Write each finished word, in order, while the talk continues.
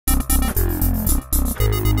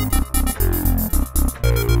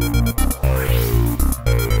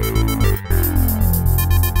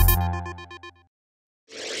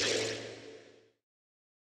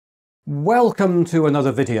Welcome to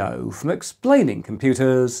another video from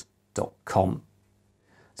explainingcomputers.com.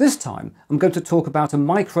 This time I'm going to talk about a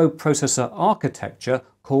microprocessor architecture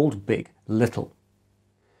called big.LITTLE.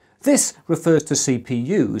 This refers to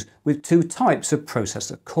CPUs with two types of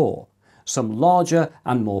processor core, some larger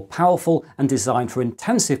and more powerful and designed for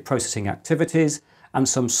intensive processing activities, and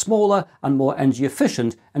some smaller and more energy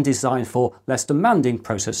efficient and designed for less demanding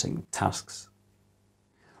processing tasks.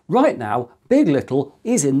 Right now, big.LITTLE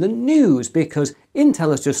is in the news because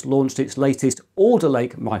Intel has just launched its latest Alder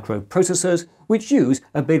Lake microprocessors, which use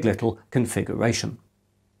a big.LITTLE configuration.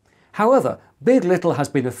 However, big.LITTLE has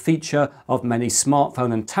been a feature of many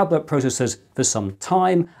smartphone and tablet processors for some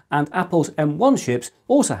time, and Apple's M1 chips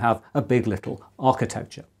also have a big.LITTLE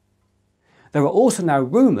architecture. There are also now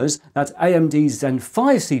rumours that AMD Zen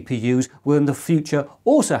 5 CPUs will in the future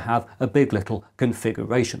also have a big.LITTLE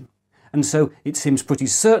configuration. And so it seems pretty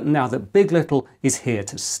certain now that big.LITTLE is here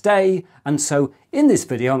to stay, and so in this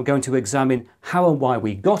video I'm going to examine how and why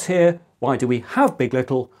we got here, why do we have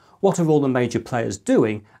big.LITTLE, what are all the major players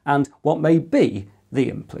doing, and what may be the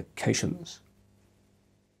implications.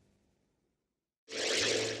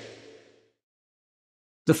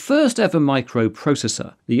 The first ever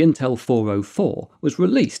microprocessor, the Intel 404, was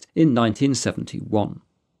released in 1971.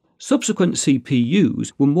 Subsequent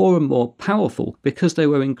CPUs were more and more powerful because they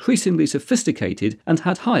were increasingly sophisticated and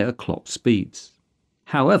had higher clock speeds.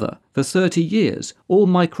 However, for 30 years, all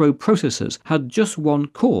microprocessors had just one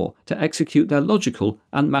core to execute their logical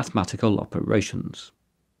and mathematical operations.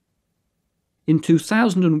 In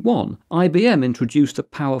 2001, IBM introduced the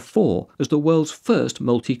Power4 as the world's first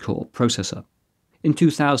multi-core processor. In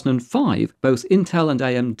 2005, both Intel and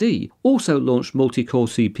AMD also launched multi-core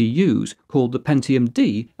CPUs called the Pentium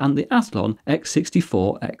D and the Athlon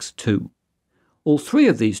X64X2. All three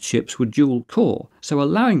of these chips were dual-core, so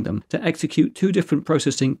allowing them to execute two different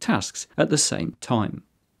processing tasks at the same time.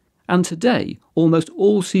 And today, almost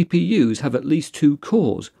all CPUs have at least two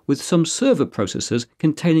cores, with some server processors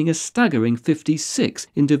containing a staggering 56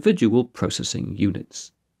 individual processing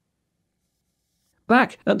units.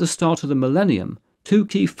 Back at the start of the millennium, two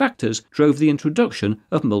key factors drove the introduction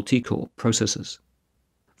of multi-core processors.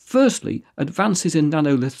 Firstly, advances in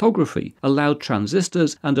nanolithography allowed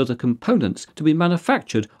transistors and other components to be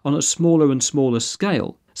manufactured on a smaller and smaller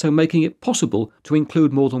scale, so making it possible to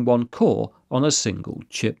include more than one core on a single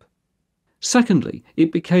chip. Secondly,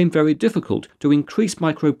 it became very difficult to increase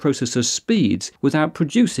microprocessor speeds without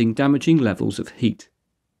producing damaging levels of heat.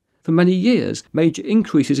 For many years, major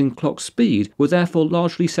increases in clock speed were therefore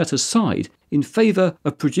largely set aside in favour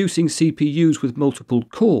of producing CPUs with multiple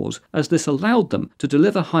cores, as this allowed them to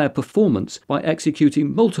deliver higher performance by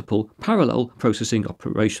executing multiple parallel processing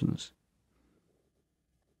operations.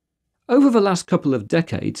 Over the last couple of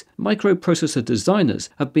decades, microprocessor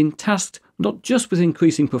designers have been tasked not just with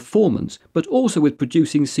increasing performance, but also with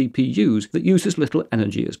producing CPUs that use as little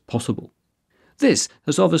energy as possible. This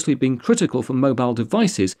has obviously been critical for mobile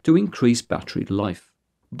devices to increase battery life.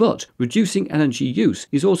 But reducing energy use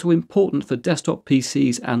is also important for desktop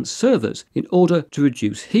PCs and servers in order to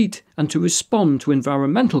reduce heat and to respond to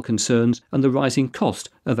environmental concerns and the rising cost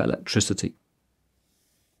of electricity.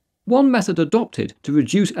 One method adopted to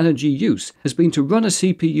reduce energy use has been to run a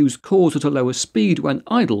CPU's cores at a lower speed when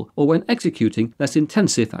idle or when executing less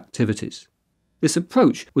intensive activities. This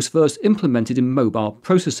approach was first implemented in mobile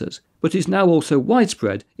processors, but is now also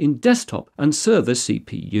widespread in desktop and server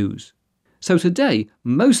CPUs. So today,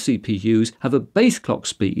 most CPUs have a base clock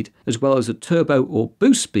speed as well as a turbo or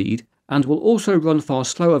boost speed, and will also run far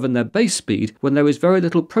slower than their base speed when there is very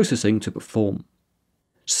little processing to perform.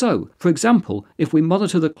 So, for example, if we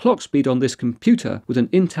monitor the clock speed on this computer with an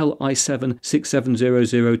Intel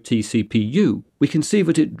i7-6700T CPU, we can see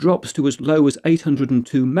that it drops to as low as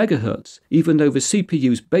 802 MHz, even though the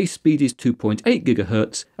CPU's base speed is 2.8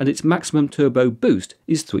 GHz and its maximum turbo boost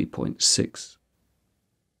is 3.6.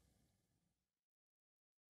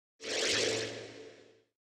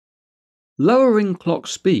 Lowering clock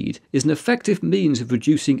speed is an effective means of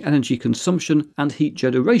reducing energy consumption and heat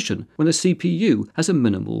generation when a CPU has a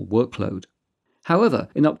minimal workload. However,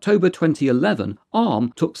 in October 2011,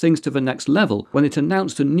 ARM took things to the next level when it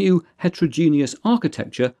announced a new heterogeneous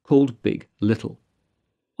architecture called big.LITTLE.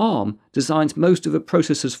 ARM designs most of the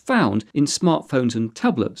processors found in smartphones and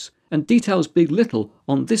tablets, and details big.LITTLE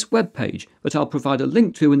on this webpage that I'll provide a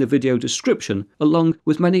link to in the video description, along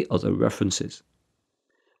with many other references.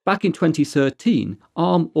 Back in 2013,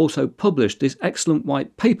 ARM also published this excellent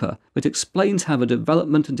white paper that explains how the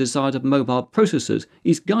development and design of mobile processors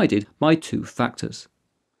is guided by two factors.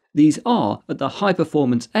 These are, at the high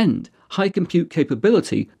performance end, high compute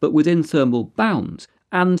capability but within thermal bounds,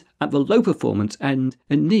 and at the low performance end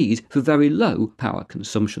a need for very low power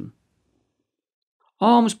consumption.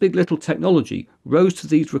 ARM's big.LITTLE technology rose to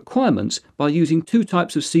these requirements by using two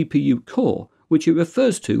types of CPU core, which it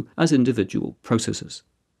refers to as individual processors.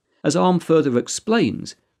 As ARM further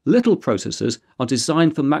explains, little processors are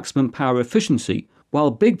designed for maximum power efficiency, while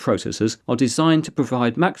big processors are designed to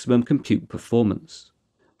provide maximum compute performance.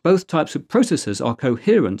 Both types of processors are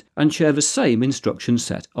coherent and share the same instruction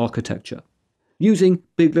set architecture. Using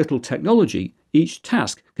big.LITTLE technology, each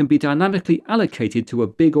task can be dynamically allocated to a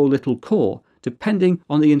big or little core, depending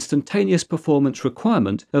on the instantaneous performance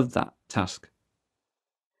requirement of that task.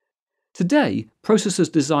 Today,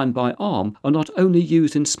 processors designed by ARM are not only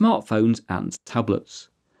used in smartphones and tablets.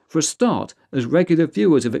 For a start, as regular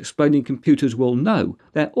viewers of Explaining Computers will know,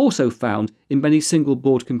 they're also found in many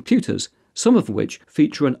single-board computers, some of which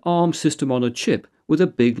feature an ARM system on a chip with a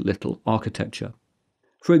big.LITTLE architecture.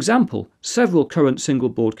 For example, several current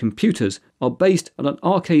single-board computers are based on an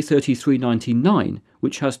RK3399,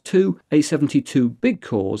 which has two A72 big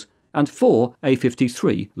cores and four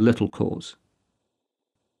A53 little cores.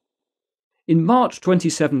 In March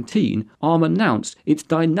 2017, ARM announced its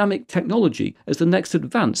dynamic technology as the next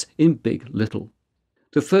advance in big.LITTLE.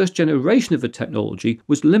 The first generation of the technology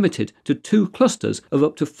was limited to 2 clusters of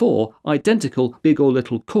up to 4 identical big or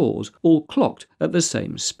little cores, all clocked at the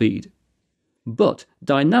same speed. But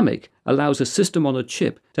dynamic allows a system on a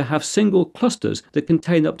chip to have single clusters that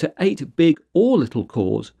contain up to 8 big or little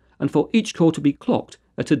cores, and for each core to be clocked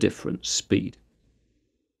at a different speed.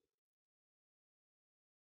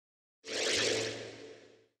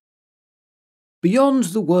 Beyond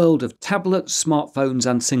the world of tablets, smartphones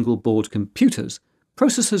and single-board computers,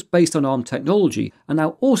 processors based on ARM technology are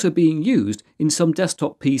now also being used in some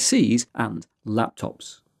desktop PCs and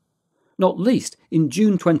laptops. Not least, in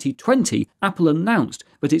June 2020, Apple announced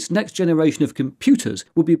that its next generation of computers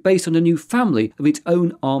would be based on a new family of its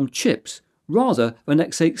own ARM chips, rather than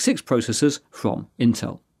x86 processors from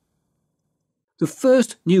Intel. The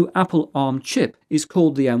first new Apple ARM chip is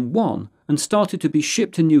called the M1 and started to be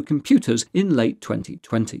shipped to new computers in late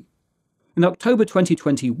 2020. In October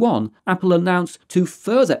 2021, Apple announced 2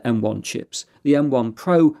 further M1 chips, the M1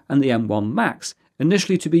 Pro and the M1 Max,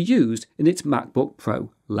 initially to be used in its MacBook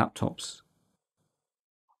Pro laptops.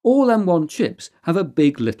 All M1 chips have a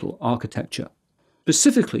big.LITTLE architecture.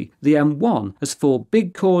 Specifically, the M1 has 4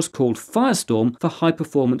 big cores called Firestorm for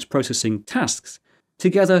high-performance processing tasks,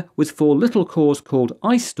 together with 4 little cores called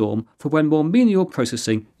Ice Storm for when more menial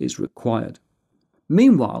processing is required.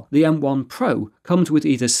 Meanwhile, the M1 Pro comes with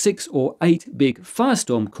either 6 or 8 big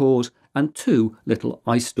Firestorm cores and 2 little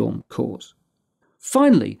Ice Storm cores.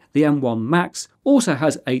 Finally, the M1 Max also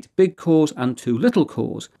has 8 big cores and 2 little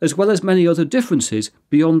cores, as well as many other differences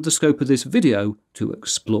beyond the scope of this video to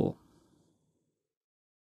explore.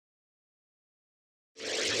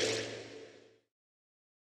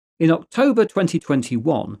 In October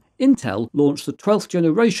 2021, Intel launched the 12th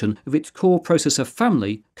generation of its core processor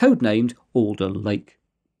family, codenamed Alder Lake.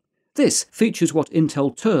 This features what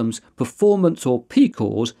Intel terms performance or P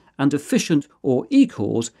cores and efficient or E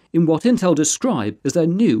cores in what Intel describe as their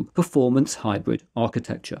new performance hybrid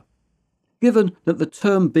architecture. Given that the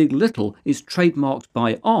term big.LITTLE is trademarked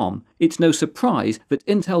by ARM, it's no surprise that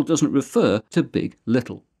Intel doesn't refer to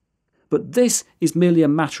big.LITTLE. But this is merely a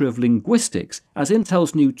matter of linguistics, as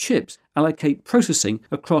Intel's new chips allocate processing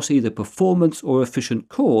across either performance or efficient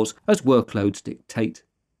cores as workloads dictate.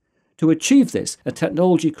 To achieve this, a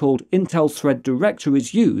technology called Intel Thread Director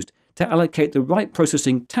is used to allocate the right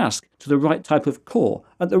processing task to the right type of core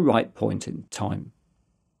at the right point in time.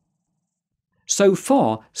 So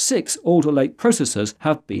far, 6 Alder Lake processors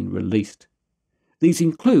have been released. These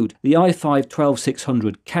include the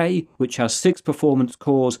i5-12600K, which has 6 performance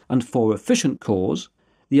cores and 4 efficient cores,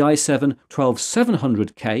 the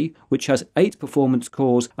i7-12700K, which has 8 performance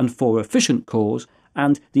cores and 4 efficient cores,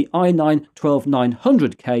 and the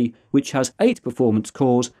i9-12900K, which has 8 performance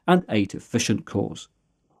cores and 8 efficient cores.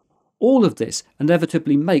 All of this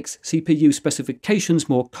inevitably makes CPU specifications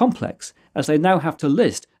more complex, as they now have to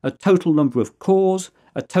list a total number of cores,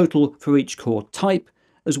 a total for each core type,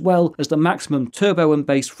 as well as the maximum turbo and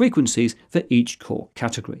base frequencies for each core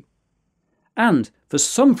category. And for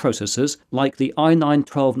some processors, like the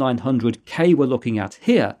i9-12900K we're looking at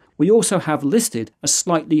here, we also have listed a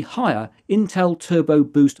slightly higher Intel Turbo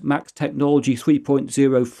Boost Max Technology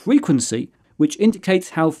 3.0 frequency, which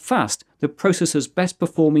indicates how fast the processor's best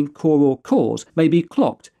performing core or cores may be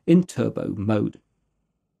clocked in turbo mode.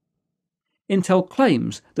 Intel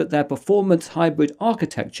claims that their performance hybrid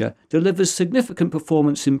architecture delivers significant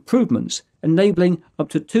performance improvements, enabling up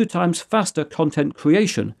to 2 times faster content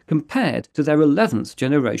creation compared to their 11th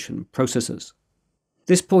generation processors.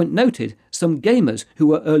 This point noted, some gamers who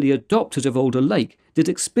were early adopters of Alder Lake did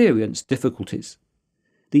experience difficulties.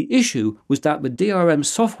 The issue was that the DRM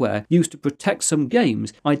software used to protect some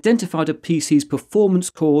games identified a PC's performance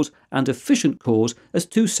cores and efficient cores as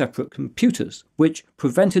 2 separate computers, which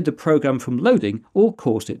prevented the program from loading or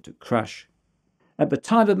caused it to crash. At the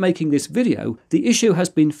time of making this video, the issue has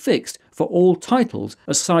been fixed for all titles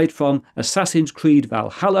aside from Assassin's Creed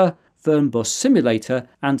Valhalla, Fernbus Simulator,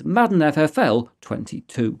 and Madden FFL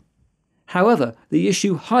 22. However, the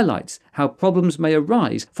issue highlights how problems may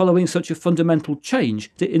arise following such a fundamental change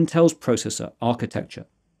to Intel's processor architecture.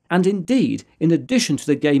 And indeed, in addition to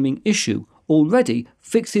the gaming issue, already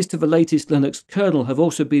fixes to the latest Linux kernel have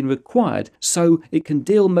also been required so it can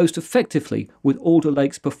deal most effectively with Alder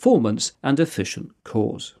Lake's performance and efficient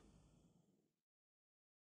cores.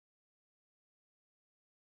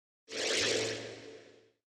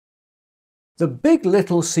 The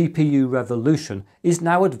big.LITTLE CPU revolution is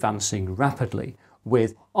now advancing rapidly,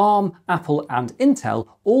 with ARM, Apple and Intel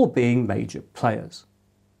all being major players.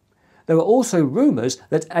 There are also rumours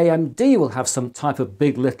that AMD will have some type of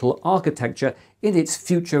big.LITTLE architecture in its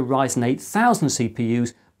future Ryzen 8000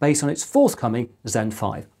 CPUs based on its forthcoming Zen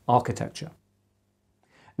 5 architecture.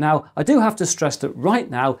 Now, I do have to stress that right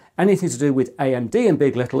now, anything to do with AMD and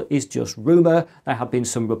big.LITTLE is just rumour. There have been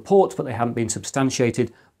some reports, but they haven't been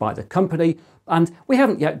substantiated by the company. And we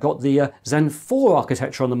haven't yet got the Zen 4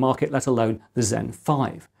 architecture on the market, let alone the Zen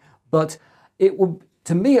 5. But it would,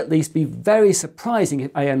 to me at least, be very surprising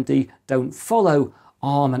if AMD don't follow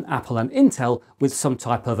ARM and Apple and Intel with some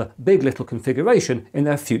type of a big.LITTLE configuration in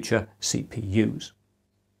their future CPUs.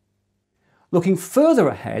 Looking further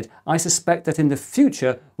ahead, I suspect that in the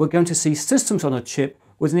future we're going to see systems on a chip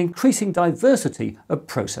with an increasing diversity of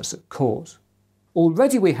processor cores.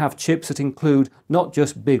 Already we have chips that include not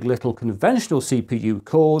just big.LITTLE conventional CPU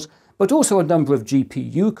cores, but also a number of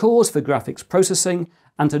GPU cores for graphics processing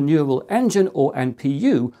and a neural engine or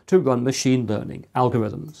NPU to run machine learning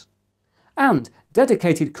algorithms. And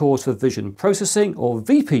dedicated cores for vision processing or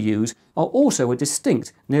VPUs are also a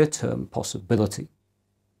distinct near-term possibility.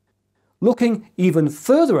 Looking even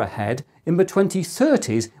further ahead, in the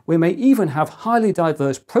 2030s, we may even have highly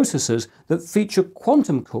diverse processors that feature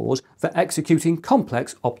quantum cores for executing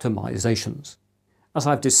complex optimizations. As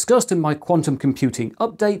I've discussed in my quantum computing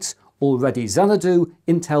updates, already Xanadu,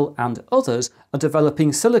 Intel and others are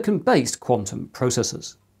developing silicon-based quantum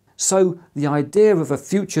processors. So the idea of a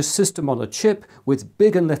future system on a chip with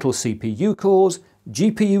big and little CPU cores,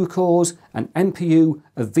 GPU cores, an NPU,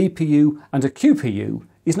 a VPU and a QPU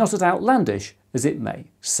is not as outlandish as it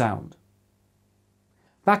may sound.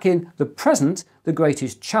 Back in the present, the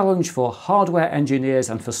greatest challenge for hardware engineers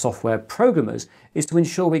and for software programmers is to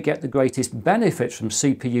ensure we get the greatest benefits from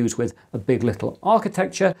CPUs with a big.LITTLE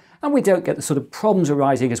architecture, and we don't get the sort of problems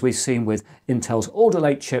arising as we've seen with Intel's Alder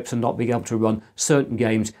Lake chips and not being able to run certain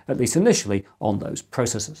games, at least initially, on those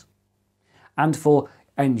processors. And for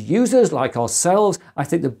end users like ourselves, I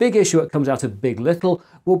think the big issue that comes out of big.LITTLE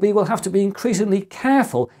will be we'll have to be increasingly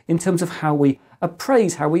careful in terms of how we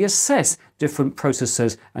appraise, how we assess different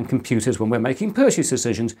processors and computers when we're making purchase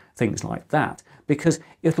decisions, things like that. Because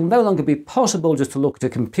it'll no longer be possible just to look at a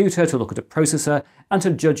computer, to look at a processor, and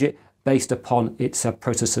to judge it based upon its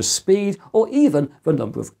processor speed or even the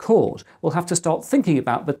number of cores. We'll have to start thinking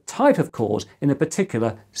about the type of cores in a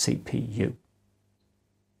particular CPU.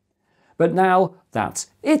 But now that's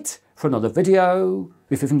it for another video.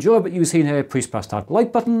 If you've enjoyed what you've seen here, please press that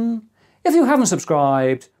like button. If you haven't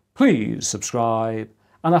subscribed, please subscribe.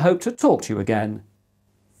 And I hope to talk to you again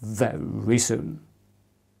very soon.